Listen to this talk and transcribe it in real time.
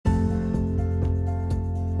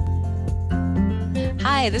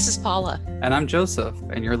Hi, this is Paula. And I'm Joseph,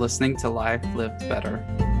 and you're listening to Life Lived Better.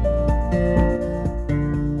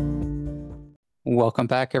 Welcome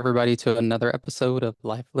back, everybody, to another episode of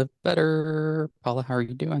Life Lived Better. Paula, how are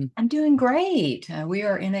you doing? I'm doing great. We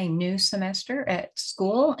are in a new semester at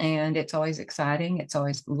school, and it's always exciting. It's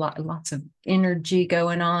always lots of energy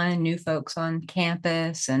going on, new folks on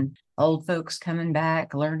campus, and old folks coming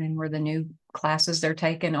back, learning where the new classes they're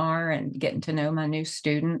taking are, and getting to know my new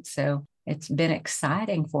students. So it's been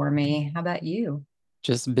exciting for me. How about you?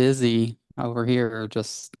 Just busy over here,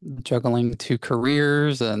 just juggling two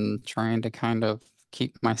careers and trying to kind of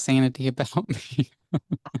keep my sanity about me. I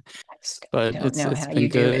But don't it's know it's how been you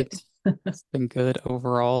do good. it. It's been good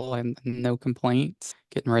overall and no complaints.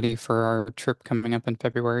 Getting ready for our trip coming up in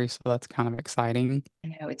February, so that's kind of exciting.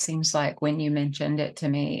 I know it seems like when you mentioned it to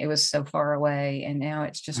me, it was so far away, and now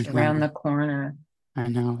it's I just around know. the corner. I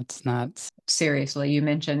know it's nuts. Seriously, you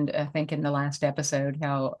mentioned, I think in the last episode,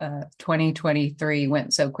 how 2023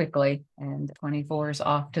 went so quickly and 24 is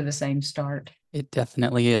off to the same start. It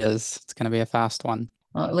definitely is. It's going to be a fast one.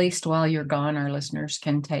 Well, at least while you're gone, our listeners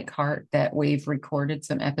can take heart that we've recorded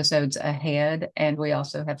some episodes ahead, and we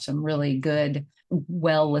also have some really good,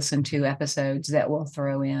 well listened to episodes that we'll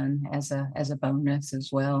throw in as a bonus as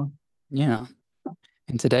well. Yeah.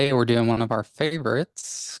 And today we're doing one of our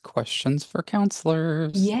favorites, questions for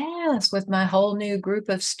counselors. Yes, with my whole new group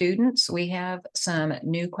of students, we have some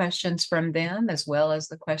new questions from them, as well as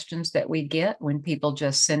the questions that we get when people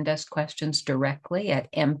just send us questions directly at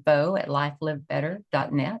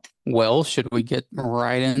info@lifelivebetter.net. Well, should we get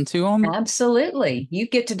right into them? Absolutely. You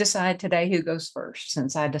get to decide today who goes first,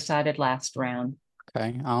 since I decided last round.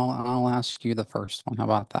 Okay, I'll ask you the first one. How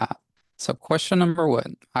about that? So question number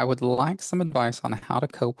one, I would like some advice on how to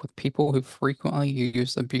cope with people who frequently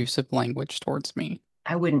use abusive language towards me.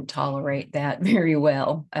 I wouldn't tolerate that very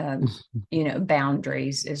well.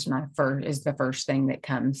 Boundaries is the first thing that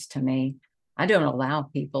comes to me. I don't allow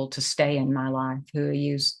people to stay in my life who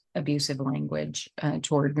use abusive language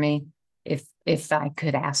toward me. If I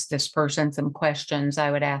could ask this person some questions,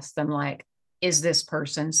 I would ask them like, is this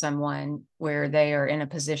person someone where they are in a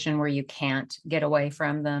position where you can't get away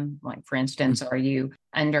from them? Like, for instance, are you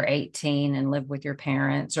under 18 and live with your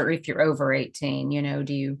parents? Or if you're over 18,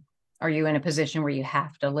 are you in a position where you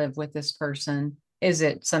have to live with this person? Is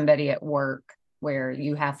it somebody at work where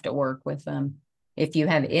you have to work with them? If you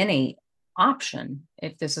have any option,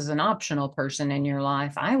 if this is an optional person in your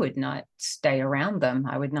life, I would not stay around them.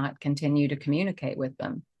 I would not continue to communicate with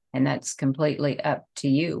them. And that's completely up to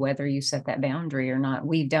you, whether you set that boundary or not.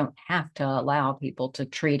 We don't have to allow people to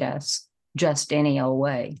treat us just any old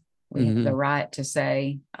way. We have the Mhm. right to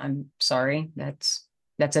say, I'm sorry, that's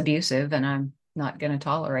abusive, and I'm not going to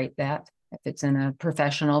tolerate that. If it's in a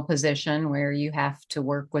professional position where you have to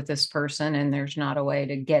work with this person and there's not a way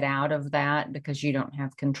to get out of that because you don't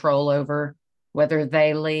have control over whether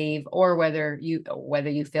they leave or whether you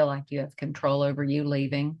feel like you have control over you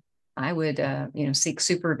leaving, I would seek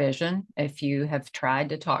supervision if you have tried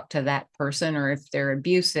to talk to that person, or if they're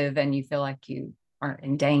abusive and you feel like you aren't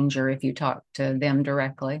in danger if you talk to them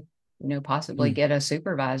directly, possibly Mm. get a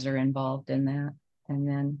supervisor involved in that. And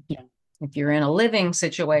then Yeah. if you're in a living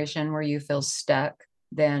situation where you feel stuck,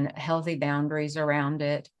 then healthy boundaries around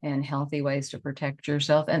it and healthy ways to protect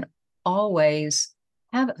yourself, and always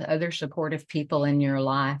have other supportive people in your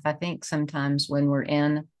life. I think sometimes when we're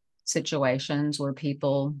in situations where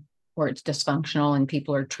it's dysfunctional and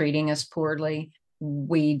people are treating us poorly,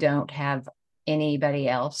 we don't have anybody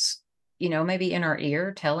else, maybe in our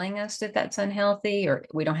ear telling us that that's unhealthy, or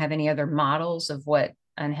we don't have any other models of what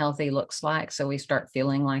unhealthy looks like. So we start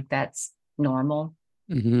feeling like that's normal.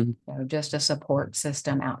 Hmm. So just a support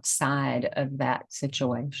system outside of that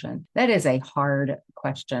situation. That is a hard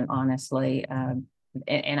question, honestly. And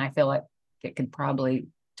I feel like it could probably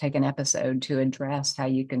take an episode to address how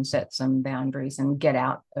you can set some boundaries and get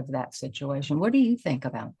out of that situation. What do you think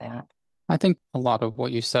about that? I think a lot of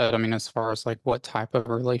what you said, I mean, as far as like what type of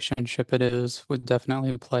relationship it is, would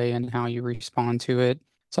definitely play in how you respond to it.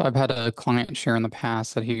 So I've had a client share in the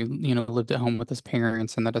past that he lived at home with his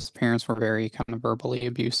parents and that his parents were very kind of verbally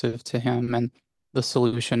abusive to him. And the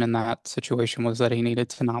solution in that situation was that he needed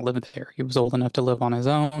to not live there. He was old enough to live on his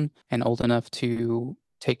own and old enough to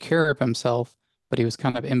take care of himself, but he was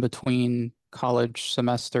kind of in between college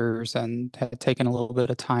semesters and had taken a little bit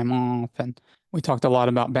of time off. And we talked a lot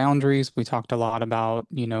about boundaries. We talked a lot about,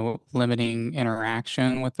 limiting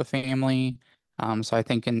interaction with the family. So I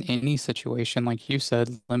think in any situation, like you said,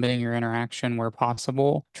 limiting your interaction where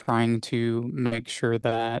possible, trying to make sure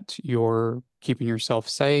that you're keeping yourself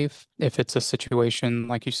safe. If it's a situation,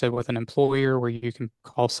 like you said, with an employer where you can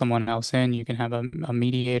call someone else in, you can have a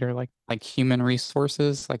mediator like human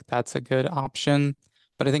resources, like that's a good option.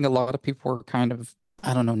 But I think a lot of people are kind of,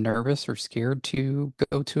 I don't know, nervous or scared to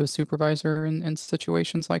go to a supervisor in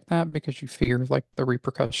situations like that because you fear like the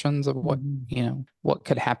repercussions of what, Mhm. what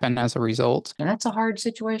could happen as a result. And that's a hard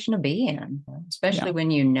situation to be in, especially Yeah.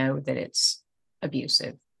 when you know that it's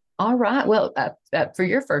abusive. All right. Well, for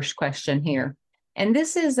your first question here, and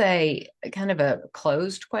this is a kind of a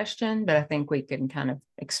closed question, but I think we can kind of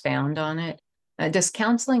expound on it. Does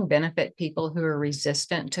counseling benefit people who are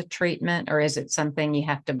resistant to treatment, or is it something you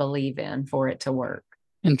have to believe in for it to work?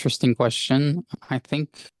 Interesting question. I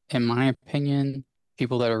think, in my opinion,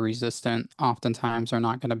 people that are resistant oftentimes are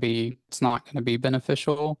not going to be, it's not going to be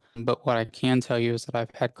beneficial. But what I can tell you is that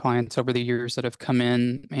I've had clients over the years that have come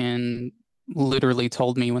in and literally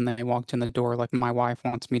told me when they walked in the door, like, my wife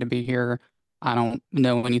wants me to be here. I don't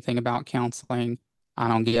know anything about counseling. I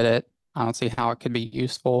don't get it. I don't see how it could be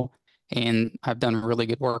useful. And I've done really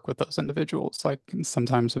good work with those individuals. Like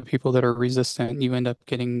sometimes with people that are resistant, you end up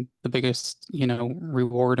getting the biggest,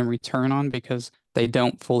 reward and return on because they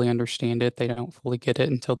don't fully understand it. They don't fully get it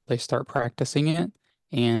until they start practicing it.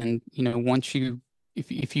 And,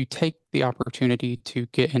 if you take the opportunity to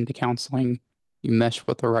get into counseling, you mesh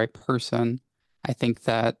with the right person, I think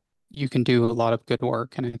that you can do a lot of good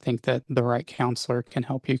work. And I think that the right counselor can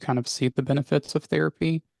help you kind of see the benefits of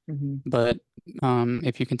therapy. Mhm. But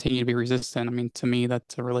if you continue to be resistant, I mean, to me,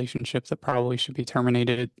 that's a relationship that probably should be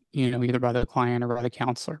terminated, either by the client or by the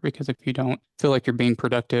counselor. Because if you don't feel like you're being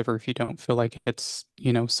productive, or if you don't feel like it's,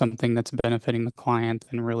 something that's benefiting the client,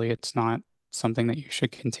 then really it's not something that you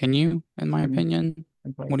should continue, in my Mhm. opinion.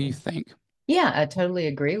 What do you Completely. think? Yeah, I totally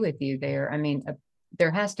agree with you there. I mean,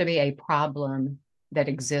 there has to be a problem that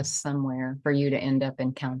exists somewhere for you to end up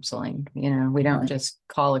in counseling. We don't Right. just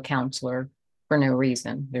call a counselor for no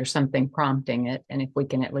reason. There's something prompting it. And if we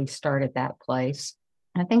can at least start at that place,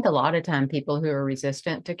 I think a lot of time people who are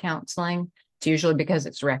resistant to counseling, it's usually because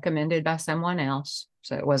it's recommended by someone else.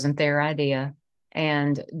 So it wasn't their idea.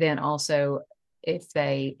 And then also, if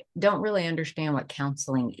they don't really understand what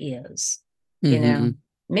counseling is, you know, Hmm.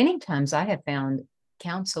 many times I have found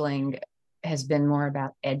counseling has been more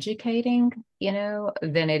about educating,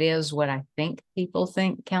 than it is what I think people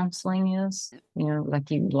think counseling is. Like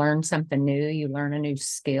you learn something new, you learn a new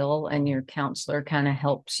skill, and your counselor kind of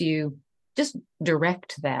helps you just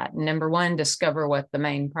direct that. Number one, discover what the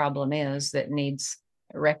main problem is that needs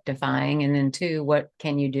rectifying. And then two, what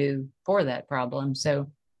can you do for that problem?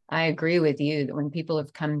 So I agree with you that when people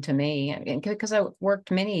have come to me, because I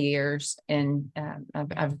worked many years and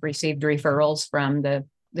I've received referrals from the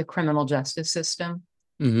criminal justice system,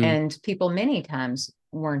 Hmm. and people many times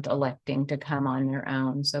weren't electing to come on their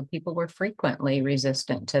own. So people were frequently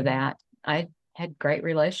resistant to that. I had great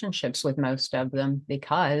relationships with most of them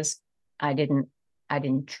because I didn't I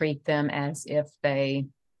didn't treat them as if they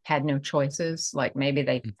had no choices, like maybe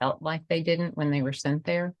they felt like they didn't when they were sent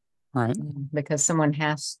there. Right. Because someone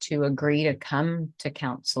has to agree to come to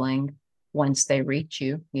counseling once they reach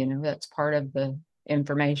you. That's part of the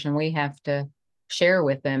information we have to share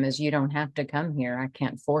with them is you don't have to come here. I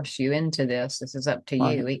can't force you into this. This is up to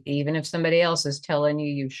Right. you. Even if somebody else is telling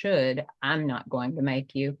you you should, I'm not going to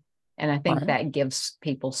make you. And I think Right. that gives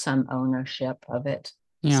people some ownership of it.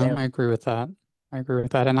 Yeah, So, I agree with that. I agree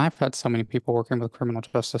with that. And I've had so many people working with criminal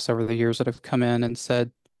justice over the years that have come in and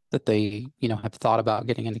said that they, have thought about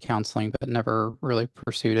getting into counseling, but never really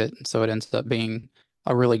pursued it. And so it ends up being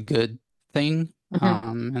a really good thing.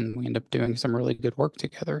 mhm. And we end up doing some really good work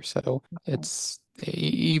together. So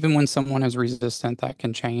even when someone is resistant, that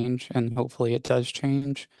can change, and hopefully it does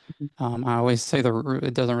change. I always say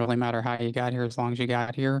it doesn't really matter how you got here as long as you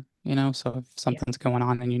got here, So if Yeah. something's going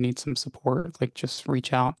on and you need some support, like just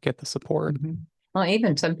reach out, get the support. Mhm. Well,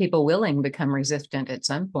 even some people willing become resistant at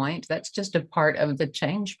some point. That's just a part of the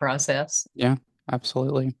change process. Yeah,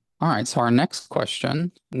 absolutely. All right. So our next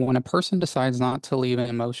question, when a person decides not to leave an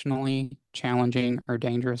emotionally challenging or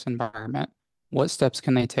dangerous environment, what steps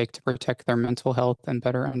can they take to protect their mental health and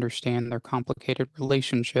better understand their complicated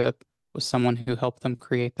relationship with someone who helped them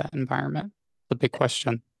create that environment? The big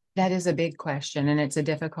question. That is a big question, and it's a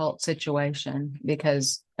difficult situation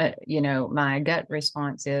because, my gut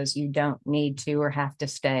response is you don't need to or have to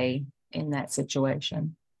stay in that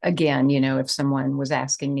situation. Again, if someone was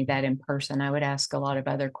asking me that in person, I would ask a lot of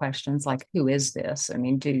other questions like, who is this? I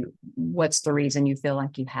mean, what's the reason you feel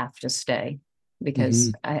like you have to stay?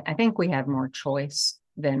 Because Hmm. I think we have more choice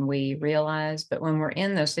than we realize. But when we're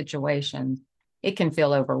in those situations, it can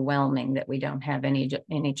feel overwhelming that we don't have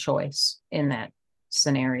any choice in that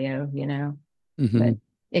scenario, you know. But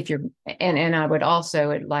if you're, and I would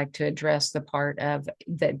also like to address the part of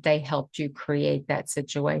that they helped you create that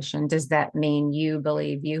situation. Does that mean you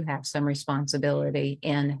believe you have some responsibility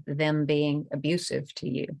in them being abusive to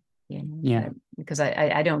you? You know, Yeah. because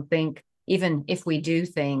I don't think, even if we do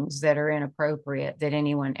things that are inappropriate, that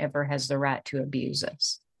anyone ever has the right to abuse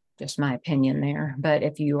us. Just my opinion there. But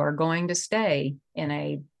if you are going to stay in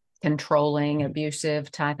a controlling,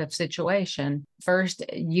 abusive type of situation, first,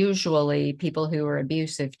 usually people who are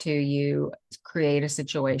abusive to you create a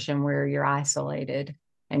situation where you're isolated.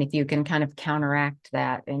 And if you can kind of counteract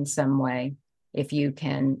that in some way, if you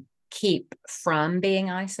can keep from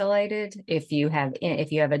being isolated, if you have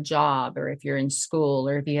a job, or if you're in school,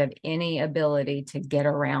 or if you have any ability to get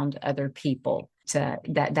around other people,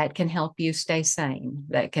 that can help you stay sane.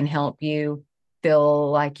 That can help you feel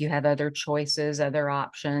like you have other choices, other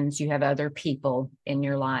options, you have other people in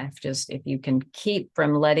your life. Just if you can keep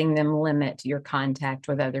from letting them limit your contact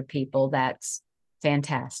with other people, that's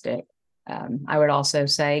fantastic. I would also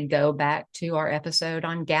say go back to our episode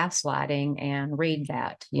on gaslighting and read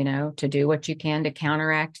that, you know, to do what you can to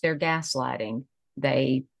counteract their gaslighting.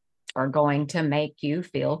 They are going to make you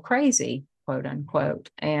feel crazy, quote unquote.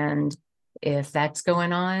 And if that's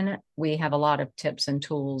going on, we have a lot of tips and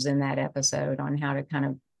tools in that episode on how to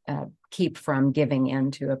kind of keep from giving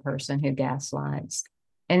in to a person who gaslights.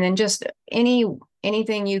 And then just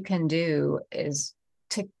anything you can do is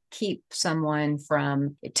to keep someone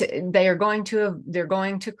from, they're going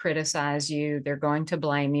to criticize you, they're going to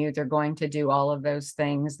blame you, they're going to do all of those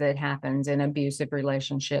things that happens in abusive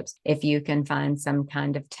relationships. If you can find some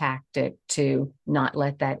kind of tactic to not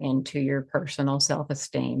let that into your personal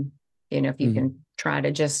self-esteem, you know, if you can try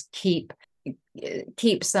to just keep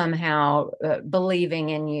somehow believing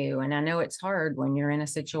in you. And I know it's hard when you're in a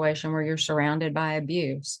situation where you're surrounded by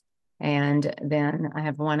abuse. And then I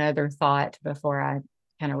have one other thought before I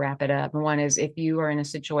kind of wrap it up. And one is, if you are in a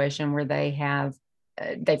situation where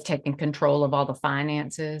they've taken control of all the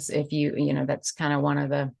finances, if you know, that's kind of one of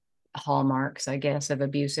the hallmarks, I guess, of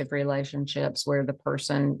abusive relationships, where the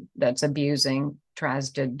person that's abusing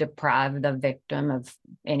tries to deprive the victim of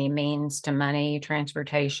any means to money,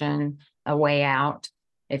 transportation, a way out.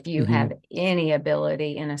 If you have any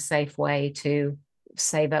ability in a safe way to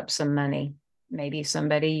save up some money, maybe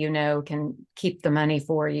somebody, you know, can keep the money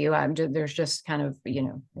for you. There's just kind of, you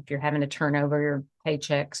know, if you're having to turn over your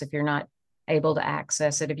paychecks, if you're not able to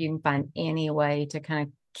access it, if you can find any way to kind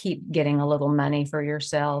of keep getting a little money for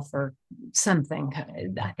yourself or something,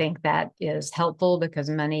 I think that is helpful, because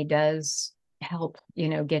money does help, you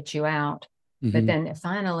know, get you out. But then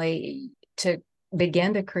finally, to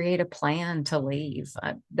begin to create a plan to leave.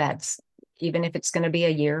 That's, even if it's going to be a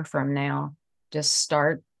year from now, just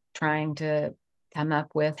start trying to come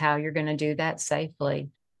up with how you're going to do that safely.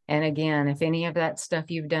 And again, if any of that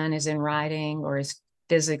stuff you've done is in writing or is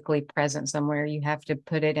physically present somewhere, you have to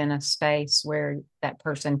put it in a space where that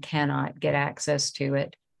person cannot get access to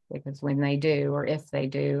it, because when they do, or if they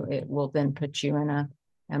do, it will then put you in a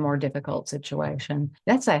more difficult situation.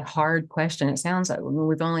 That's a hard question. It sounds like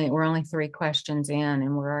we're only 3 questions in,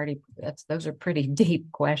 and those are pretty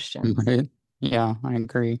deep questions. Right. Yeah, I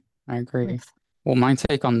agree. Well, my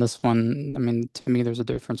take on this one, I mean, to me, there's a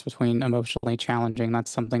difference between emotionally challenging. That's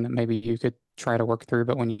something that maybe you could try to work through.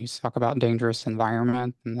 But when you talk about dangerous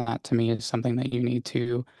environment, and that to me is something that you need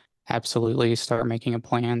to absolutely start making a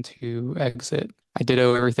plan to exit. I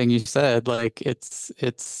ditto everything you said. Like it's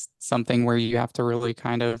something where you have to really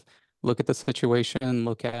kind of look at the situation,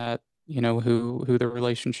 look at, you know, who the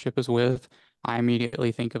relationship is with. I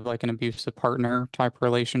immediately think of like an abusive partner type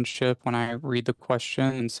relationship when I read the question.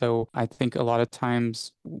 And so I think a lot of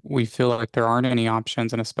times we feel like there aren't any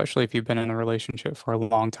options. And especially if you've been in a relationship for a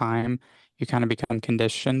long time, you kind of become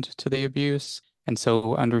conditioned to the abuse. And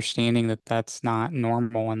so understanding that that's not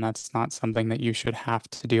normal and that's not something that you should have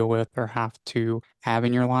to deal with or have to have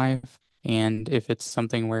in your life. And if it's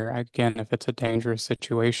something where, again, if it's a dangerous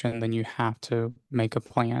situation, then you have to make a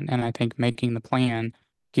plan. And I think making the plan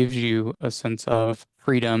gives you a sense of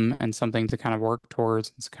freedom and something to kind of work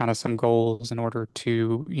towards. It's kind of some goals in order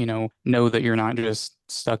to, you know that you're not just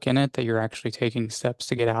stuck in it, that you're actually taking steps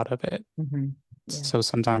to get out of it. Yeah. So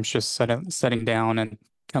sometimes just setting down and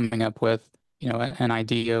coming up with, you know, an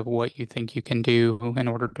idea of what you think you can do in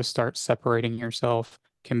order to start separating yourself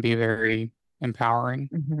can be very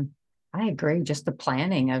empowering. I agree. Just the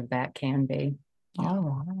planning of that can be. Yeah.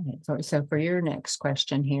 All right. So for your next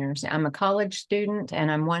question here, so I'm a college student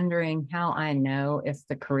and I'm wondering how I know if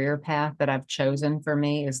the career path that I've chosen for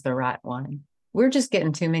me is the right one. We're just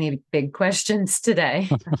getting too many big questions today.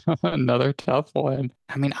 Another tough one.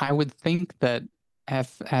 I mean, I would think that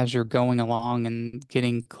if as you're going along and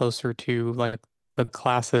getting closer to like the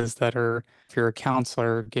classes that are, if you're a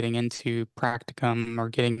counselor, getting into practicum or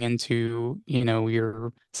getting into,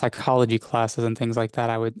 your psychology classes and things like that,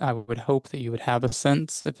 I would hope that you would have a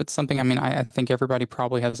sense if it's something. I mean, I think everybody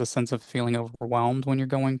probably has a sense of feeling overwhelmed when you're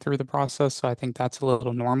going through the process. So I think that's a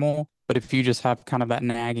little normal. But if you just have kind of that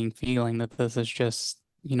nagging feeling that this is just,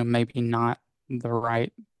 maybe not the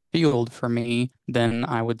right field for me, then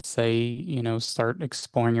I would say, start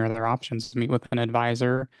exploring your other options. Meet with an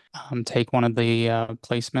advisor, take one of the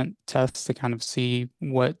placement tests to kind of see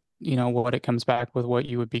what it comes back with, what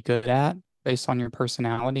you would be good at based on your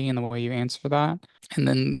personality and the way you answer that. And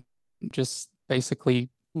then just basically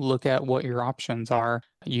look at what your options are.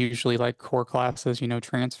 Usually like core classes,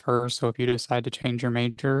 transfer. So if you decide to change your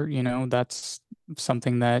major, that's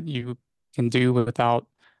something that you can do without,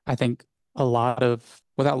 I think,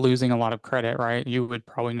 without losing a lot of credit, right? You would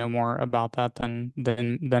probably know more about that than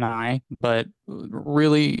I, but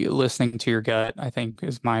really listening to your gut, I think,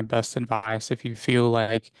 is my best advice. If you feel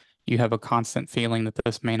like you have a constant feeling that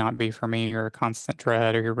this may not be for me, or a constant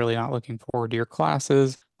dread, or you're really not looking forward to your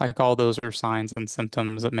classes, like all those are signs and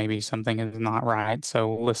symptoms that maybe something is not right.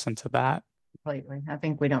 So listen to that. Completely. I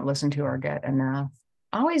think we don't listen to our gut enough.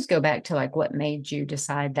 I always go back to like what made you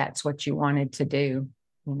decide that's what you wanted to do.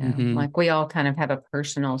 Hmm. Like we all kind of have a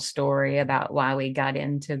personal story about why we got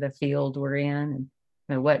into the field we're in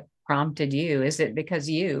and what prompted you. Is it because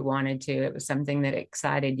you wanted to? It was something that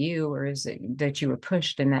excited you, or is it that you were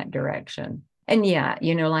pushed in that direction? And yeah,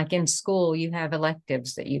 like in school, you have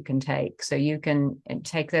electives that you can take. So you can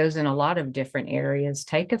take those in a lot of different areas.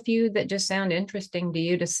 Take a few that just sound interesting to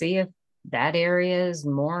you to see if that area is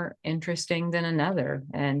more interesting than another.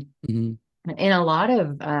 And Hmm. in a lot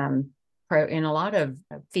of in a lot of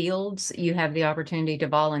fields, you have the opportunity to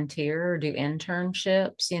volunteer or do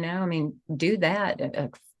internships. I mean, do that a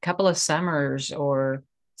couple of summers or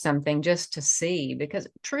something just to see, because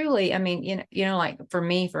truly, I mean, like for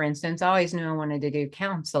me, for instance, I always knew I wanted to do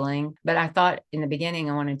counseling, but I thought in the beginning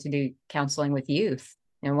I wanted to do counseling with youth.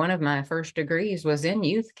 And one of my first degrees was in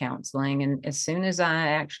youth counseling. And as soon as I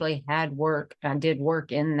actually had work, I did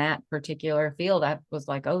work in that particular field, I was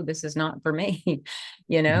like, oh, this is not for me.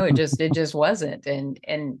 It just wasn't.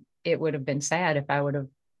 And it would have been sad if I would have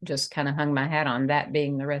just kind of hung my hat on that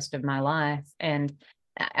being the rest of my life. And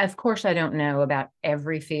of course, I don't know about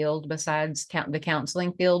every field besides the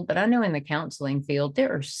counseling field, but I know in the counseling field,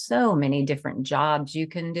 there are so many different jobs you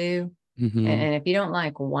can do. Hmm. And if you don't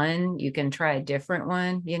like one, you can try a different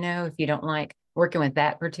one. If you don't like working with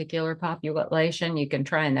that particular population, you can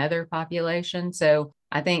try another population. So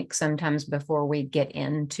I think sometimes before we get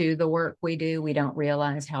into the work we do, we don't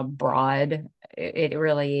realize how broad it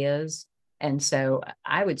really is. And so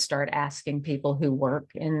I would start asking people who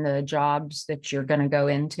work in the jobs that you're going to go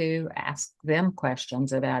into, ask them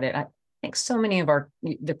questions about it. I think so many of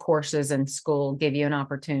the courses in school give you an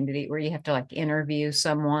opportunity where you have to like interview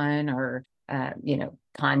someone or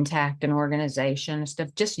contact an organization and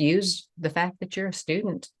stuff. Just use the fact that you're a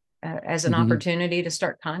student as an Hmm. opportunity to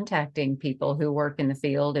start contacting people who work in the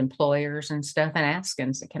field, employers and stuff, and ask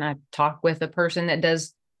them, so can I talk with a person that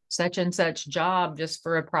does such and such job just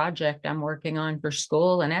for a project I'm working on for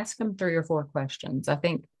school, and ask them 3 or 4 questions. I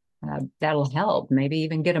think that'll help. Maybe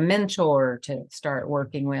even get a mentor to start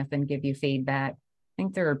working with and give you feedback. I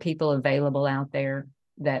think there are people available out there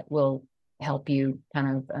that will help you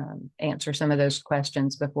kind of answer some of those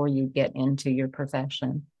questions before you get into your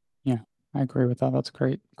profession. Yeah, I agree with that. That's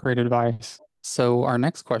great, great advice. So, our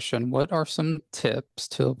next question, what are some tips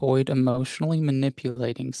to avoid emotionally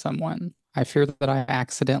manipulating someone? I fear that I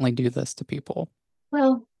accidentally do this to people.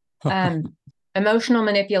 Well, um, emotional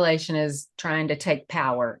manipulation is trying to take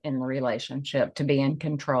power in the relationship, to be in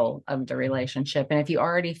control of the relationship. And if you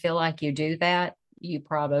already feel like you do that, you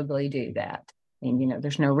probably do that. And,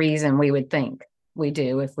 there's no reason we would think we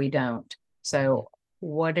do if we don't. So,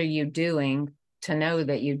 what are you doing to know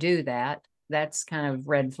that you do that? That's kind of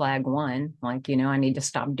red flag one. Like, I need to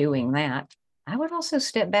stop doing that. I would also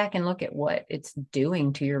step back and look at what it's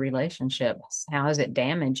doing to your relationships. How is it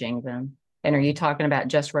damaging them? And are you talking about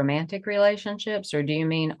just romantic relationships, or do you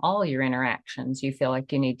mean all your interactions? You feel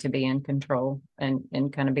like you need to be in control and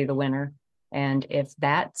kind of be the winner. And if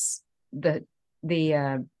that's if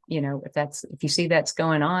you see that's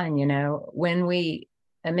going on, when we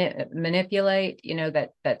manipulate,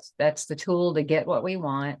 that's the tool to get what we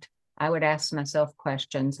want. I would ask myself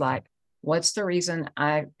questions like, what's the reason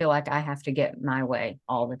I feel like I have to get my way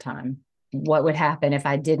all the time? What would happen if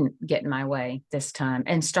I didn't get my way this time?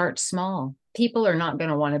 And start small. People are not going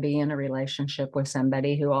to want to be in a relationship with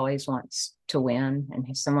somebody who always wants to win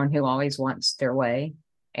and someone who always wants their way.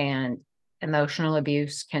 And emotional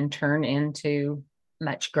abuse can turn into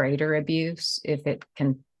much greater abuse if it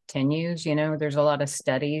continues. There's a lot of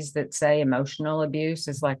studies that say emotional abuse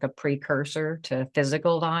is like a precursor to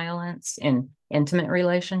physical violence in intimate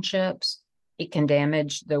relationships. It can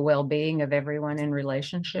damage the well-being of everyone in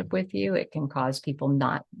relationship with you. It can cause people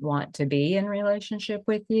not want to be in relationship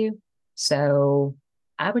with you. So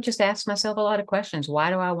I would just ask myself a lot of questions. Why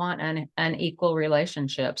do I want unequal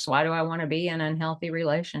relationships? Why do I want to be in unhealthy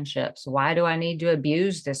relationships? Why do I need to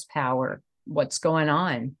abuse this power? What's going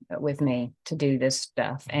on with me to do this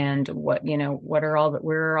stuff? And where are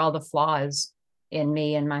all the flaws in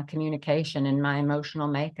me and my communication and my emotional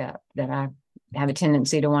makeup that I have a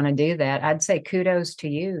tendency to want to do that? I'd say kudos to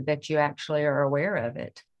you that you actually are aware of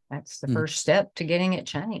it. That's the first step to getting it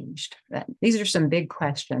changed. These are some big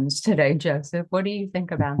questions today, Joseph. What do you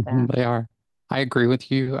think about that? They are. I agree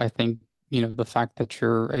with you. I think, the fact that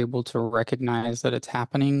you're able to recognize that it's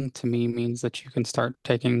happening to me means that you can start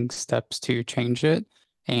taking steps to change it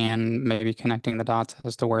and maybe connecting the dots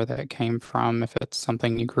as to where that came from. If it's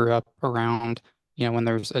something you grew up around, when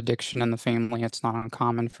there's addiction in the family, it's not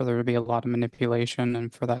uncommon for there to be a lot of manipulation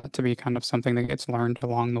and for that to be kind of something that gets learned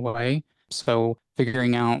along the way. So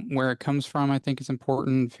figuring out where it comes from, I think is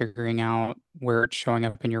important. Figuring out where it's showing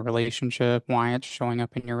up in your relationship, why it's showing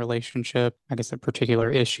up in your relationship. I guess the particular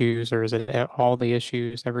issues, or is it all the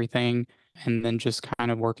issues, everything? And then just kind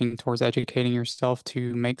of working towards educating yourself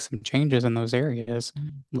to make some changes in those areas.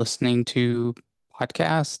 Listening to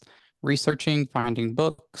podcasts, researching, finding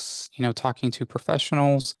books, talking to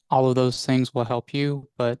professionals, all of those things will help you.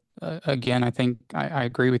 But again, I think I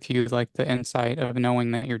agree with you, like the insight of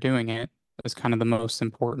knowing that you're doing it is kind of the most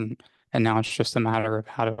important. And now it's just a matter of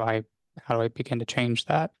how do I begin to change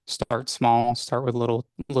that? Start small, start with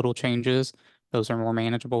little changes. Those are more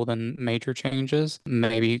manageable than major changes.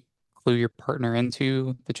 Maybe clue your partner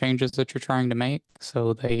into the changes that you're trying to make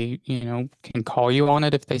so they, can call you on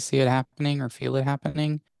it if they see it happening or feel it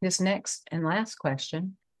happening. This next and last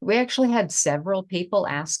question, we actually had several people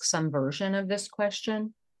ask some version of this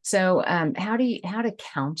question. So how do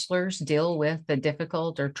counselors deal with the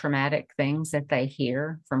difficult or traumatic things that they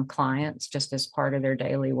hear from clients just as part of their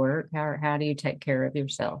daily work? How do you take care of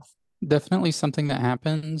yourself? Definitely something that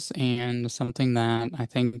happens and something that I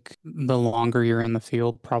think the longer you're in the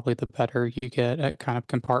field, probably the better you get at kind of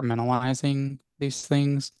compartmentalizing these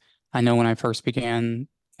things. I know when I first began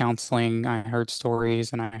counseling, I heard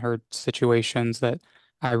stories and I heard situations that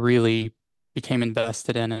I really became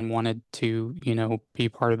invested in and wanted to, be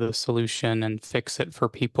part of the solution and fix it for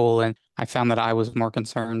people. And I found that I was more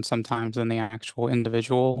concerned sometimes than the actual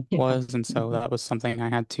individual was. And so that was something I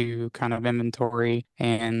had to kind of inventory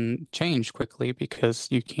and change quickly because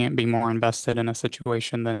you can't be more invested in a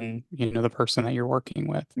situation than, the person that you're working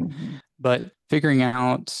with. But figuring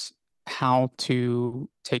out how to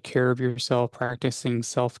take care of yourself, practicing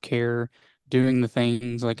self-care, doing the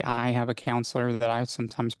things like I have a counselor that I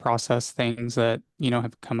sometimes process things that,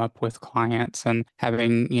 have come up with clients and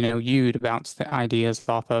having, you to bounce the ideas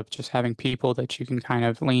off of, just having people that you can kind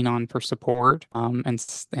of lean on for support. And,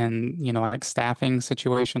 like staffing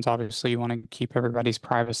situations, obviously you want to keep everybody's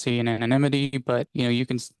privacy and anonymity, but, you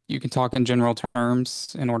can talk in general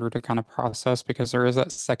terms in order to kind of process because there is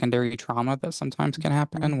that secondary trauma that sometimes can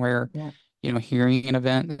happen where hearing an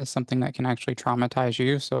event is something that can actually traumatize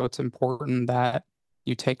you. So it's important that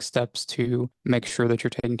you take steps to make sure that you're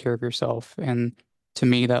taking care of yourself. And to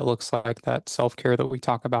me, that looks like that self-care that we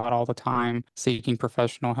talk about all the time, seeking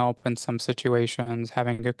professional help in some situations,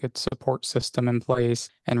 having a good support system in place,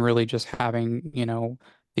 and really just having,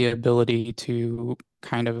 the ability to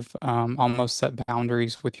kind of almost set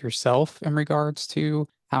boundaries with yourself in regards to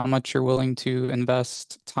how much you're willing to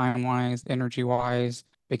invest time-wise, energy-wise,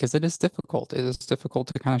 because it is difficult. It is difficult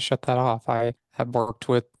to kind of shut that off. I have worked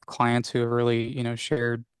with clients who have really,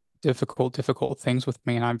 shared difficult things with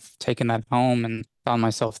me, and I've taken that home and found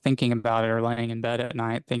myself thinking about it or laying in bed at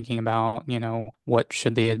night thinking about, what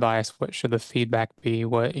should the advice, what should the feedback be,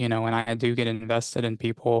 and I do get invested in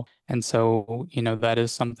people. And so, that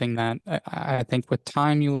is something that I think with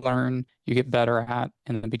time you learn, you get better at.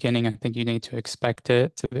 In the beginning, I think you need to expect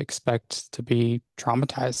to be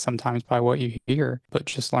traumatized sometimes by what you hear, but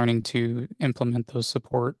just learning to implement those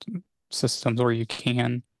support systems where you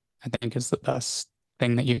can, I think is the best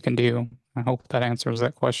thing that you can do. I hope that answers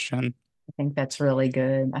that question. I think that's really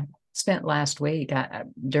good. spent last week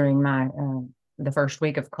during my the first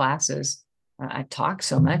week of classes. I talked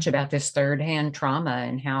so much about this third hand trauma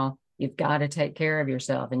and how you've got to take care of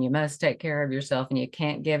yourself and you must take care of yourself and you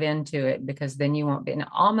can't give into it because then you won't be. And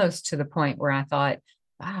almost to the point where I thought,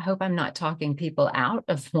 I hope I'm not talking people out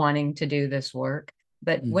of wanting to do this work.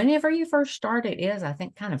 But whenever you first start, it is, I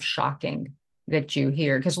think, kind of shocking that you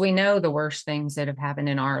hear, because we know the worst things that have happened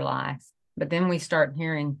in our life. But then we start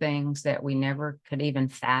hearing things that we never could even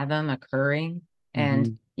fathom occurring.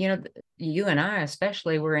 And, you know, you and I,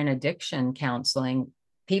 especially, were in addiction counseling.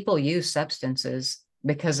 People use substances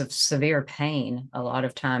because of severe pain a lot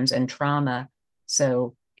of times and trauma.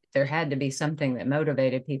 So there had to be something that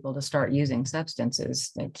motivated people to start using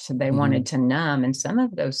substances. They wanted to numb. And some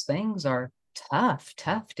of those things are tough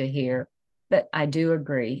to hear. But I do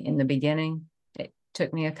agree, in the beginning, it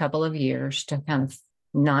took me a couple of years to kind of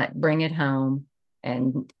not bring it home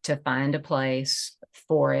and to find a place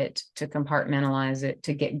for it, to compartmentalize it,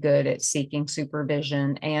 to get good at seeking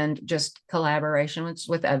supervision and just collaboration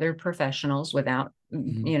with other professionals without,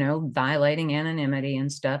 you know, violating anonymity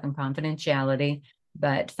and stuff and confidentiality,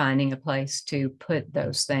 but finding a place to put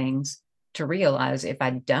those things, to realize if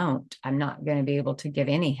I don't, I'm not going to be able to give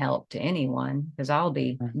any help to anyone because I'll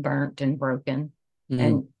be burnt and broken.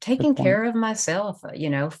 And taking care of myself, you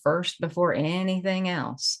know, first before anything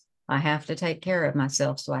else. I have to take care of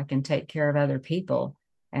myself so I can take care of other people.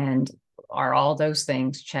 And are all those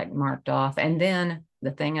things check marked off? And then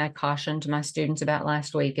the thing I cautioned my students about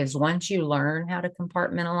last week is once you learn how to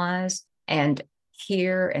compartmentalize and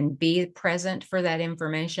hear and be present for that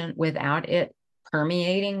information without it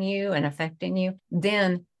permeating you and affecting you,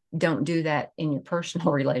 then don't do that in your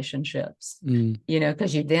personal relationships, you know,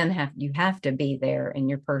 because you have to be there in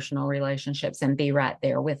your personal relationships and be right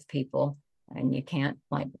there with people. And you can't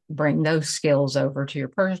like bring those skills over to your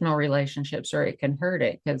personal relationships or it can hurt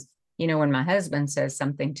it. Because, you know, when my husband says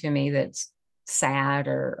something to me that's sad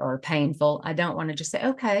or painful, I don't want to just say,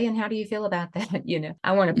 okay, and how do you feel about that? You know,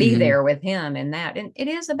 I want to be there with him in that. And it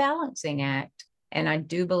is a balancing act. And I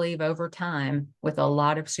do believe over time, with a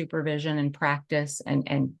lot of supervision and practice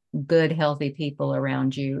and good, healthy people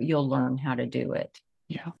around you, you'll learn how to do it.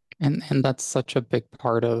 Yeah. And that's such a big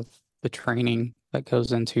part of the training that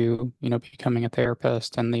goes into, you know, becoming a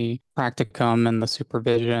therapist, and the practicum and the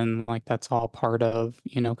supervision. Like that's all part of,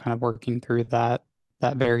 you know, kind of working through that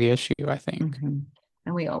very issue, I think. And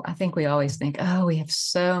I think we always think, oh, we have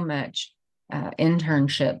so much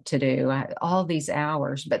internship to do, all these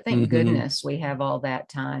hours, but thank goodness we have all that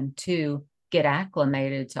time to get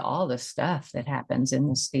acclimated to all the stuff that happens in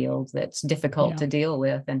this field that's difficult to deal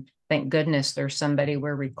with. And thank goodness there's somebody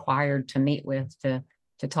we're required to meet with to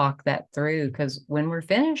talk that through, because when we're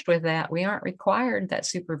finished with that, we aren't required that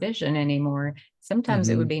supervision anymore. Sometimes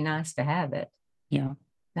it would be nice to have it. Yeah.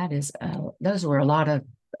 That is, those were a lot of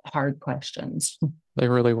hard questions. They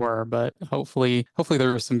really were, but hopefully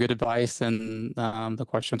there was some good advice, and the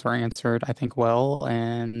questions were answered, I think, well.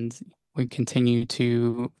 And we continue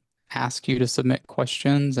to ask you to submit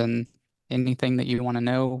questions and anything that you want to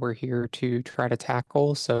know, we're here to try to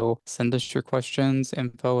tackle. So send us your questions,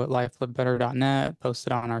 info@lifelivebetter.net, post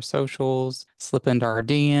it on our socials, slip into our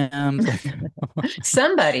DMs.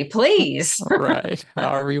 Somebody, please. Right.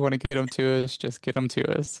 However you want to get them to us, just get them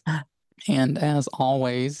to us. And as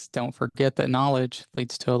always, don't forget that knowledge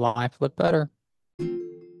leads to a life lived better.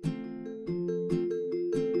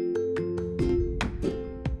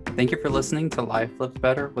 Thank you for listening to Life Lived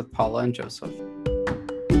Better with Paula and Joseph.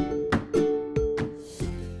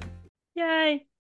 Yay.